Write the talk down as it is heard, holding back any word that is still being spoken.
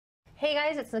Hey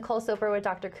guys, it's Nicole Soper with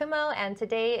DrKumo, and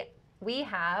today we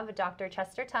have Dr.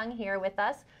 Chester Tung here with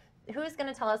us, who's going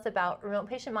to tell us about remote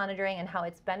patient monitoring and how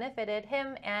it's benefited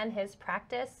him and his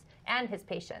practice and his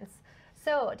patients.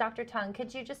 So, Dr. Tung,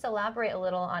 could you just elaborate a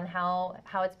little on how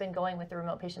it's been going with the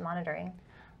remote patient monitoring?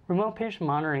 Remote patient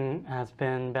monitoring has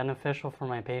been beneficial for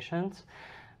my patients.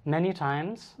 Many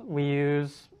times we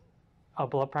use a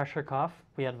blood pressure cuff.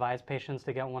 We advise patients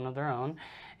to get one of their own,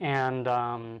 and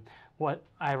what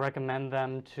I recommend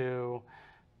them to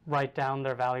write down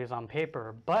their values on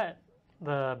paper. But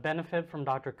the benefit from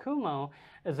DrKumo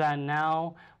is that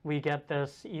now we get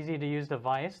this easy to use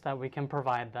device that we can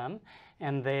provide them,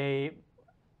 and they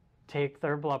take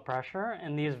their blood pressure,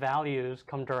 and these values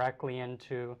come directly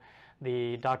into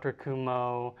the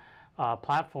DrKumo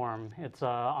platform. It's an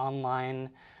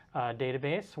online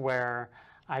database where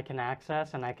I can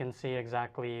access and I can see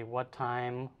exactly what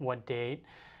time, what date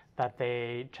that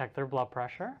they check their blood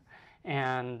pressure.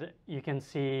 And you can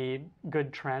see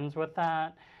good trends with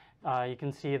that. You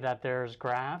can see that there's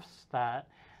graphs that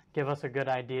give us a good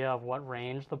idea of what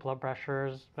range the blood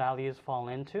pressure's values fall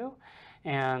into.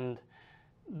 And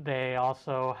they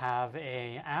also have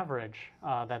an average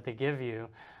that they give you.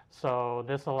 So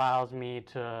this allows me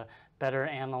to better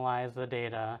analyze the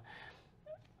data.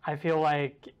 I feel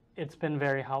like it's been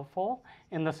very helpful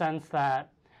in the sense that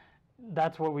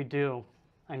that's what we do.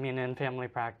 I mean, in family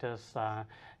practice,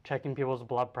 checking people's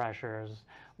blood pressures,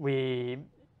 we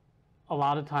a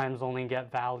lot of times only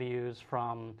get values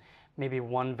from maybe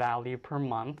one value per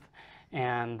month,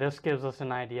 and this gives us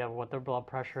an idea of what their blood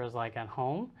pressure is like at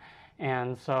home,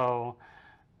 and so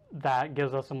that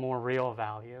gives us a more real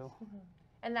value. Mm-hmm.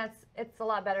 And it's a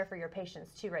lot better for your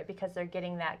patients too, right? Because they're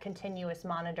getting that continuous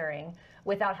monitoring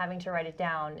without having to write it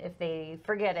down if they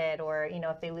forget it, or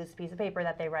if they lose a piece of paper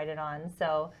that they write it on.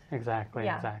 So exactly.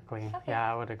 Okay.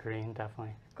 Yeah, I would agree,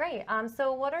 definitely. Great.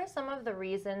 So what are some of the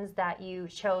reasons that you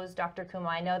chose DrKumo?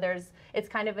 I know it's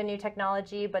kind of a new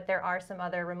technology, but there are some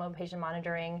other remote patient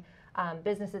monitoring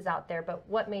businesses out there. But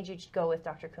what made you go with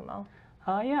DrKumo?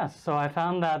 Yes, so I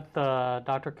found that the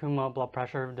DrKumo blood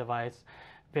pressure device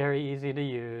very easy to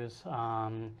use.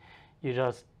 You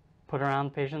just put it around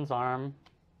the patient's arm,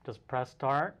 just press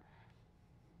start.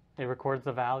 It records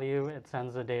the value, it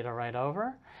sends the data right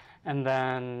over, and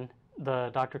then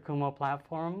the DrKumo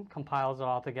platform compiles it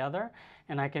all together,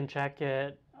 and I can check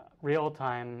it real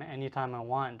time anytime I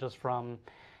want, just from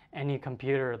any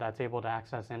computer that's able to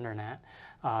access internet.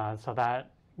 So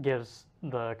that gives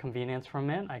the convenience from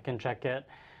it. I can check it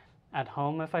at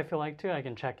home if I feel like to. I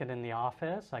can check it in the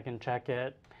office. I can check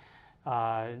it,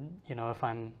 if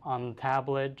I'm on the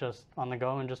tablet, just on the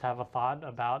go, and just have a thought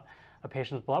about a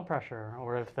patient's blood pressure,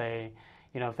 or if they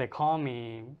call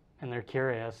me and they're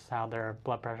curious how their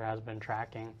blood pressure has been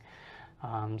tracking.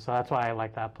 So that's why I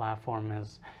like that platform.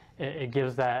 Is it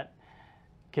gives that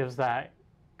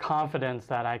confidence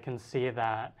that I can see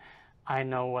that I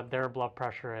know what their blood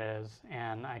pressure is,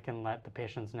 and I can let the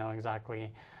patients know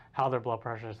exactly how their blood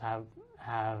pressures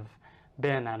have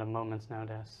been at a moment's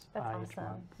notice. That's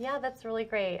awesome. Yeah, that's really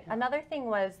great. Yeah. Another thing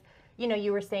was,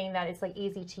 you were saying that it's like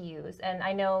easy to use, and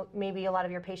I know maybe a lot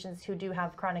of your patients who do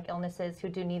have chronic illnesses who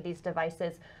do need these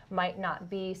devices might not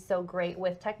be so great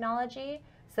with technology.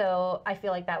 So I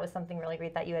feel like that was something really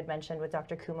great that you had mentioned with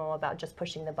DrKumo about just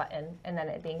pushing the button and then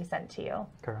it being sent to you.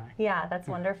 Correct. Yeah, that's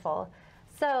wonderful.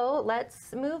 So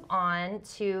let's move on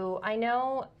to, I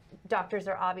know doctors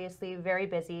are obviously very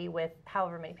busy with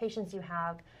however many patients you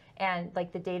have and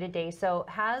like the day-to-day. So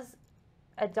has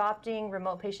adopting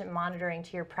remote patient monitoring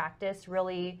to your practice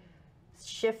really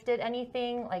shifted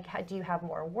anything? Like, do you have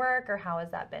more work, or how has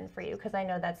that been for you? Because I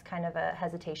know that's kind of a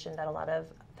hesitation that a lot of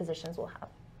physicians will have.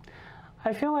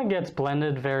 I feel like it's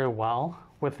blended very well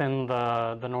within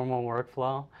the normal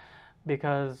workflow,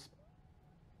 because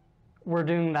we're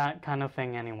doing that kind of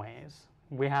thing anyways.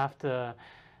 We have to,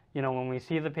 when we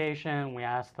see the patient, we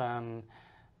ask them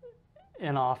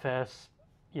in office,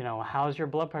 how's your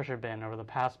blood pressure been over the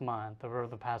past month, over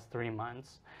the past 3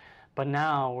 months? But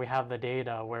now we have the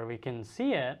data where we can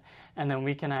see it, and then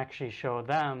we can actually show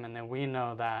them, and then we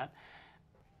know that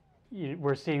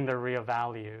we're seeing their real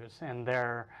values, and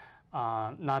they're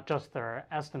not just their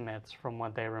estimates from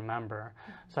what they remember.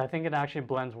 So I think it actually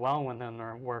blends well within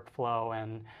their workflow,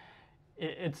 and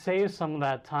it saves some of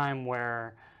that time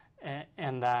where,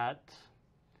 and that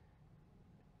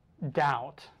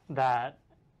doubt that,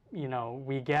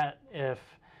 we get if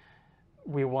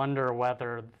we wonder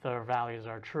whether their values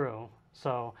are true.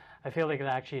 So I feel like it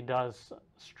actually does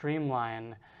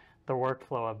streamline the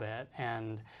workflow a bit,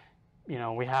 and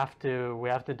we have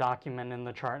to document in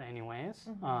the chart anyways.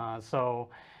 So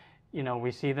you know,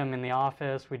 we see them in the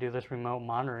office, we do this remote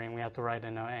monitoring, we have to write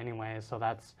a note anyway, so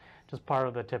that's just part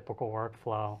of the typical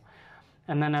workflow.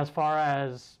 And then as far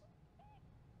as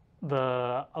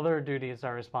the other duties that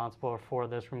are responsible for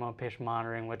this remote patient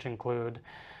monitoring, which include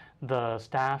the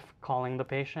staff calling the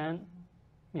patient,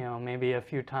 you know, maybe a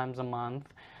few times a month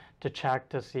to check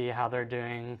to see how they're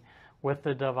doing with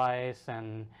the device,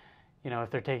 and you know,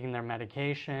 if they're taking their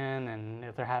medication and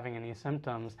if they're having any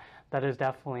symptoms, that is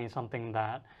definitely something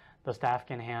that the staff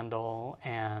can handle,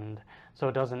 and so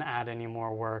it doesn't add any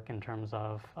more work in terms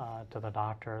of to the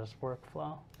doctor's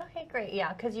workflow. Okay, great.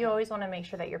 Yeah, because you always want to make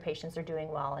sure that your patients are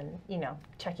doing well and, you know,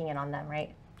 checking in on them,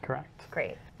 right? Correct.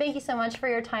 Great. Thank you so much for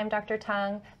your time, Dr.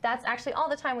 Tung. That's actually all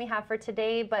the time we have for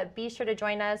today, but be sure to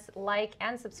join us, like,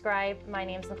 and subscribe. My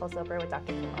name is Nicole Silber with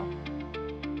DrKumo.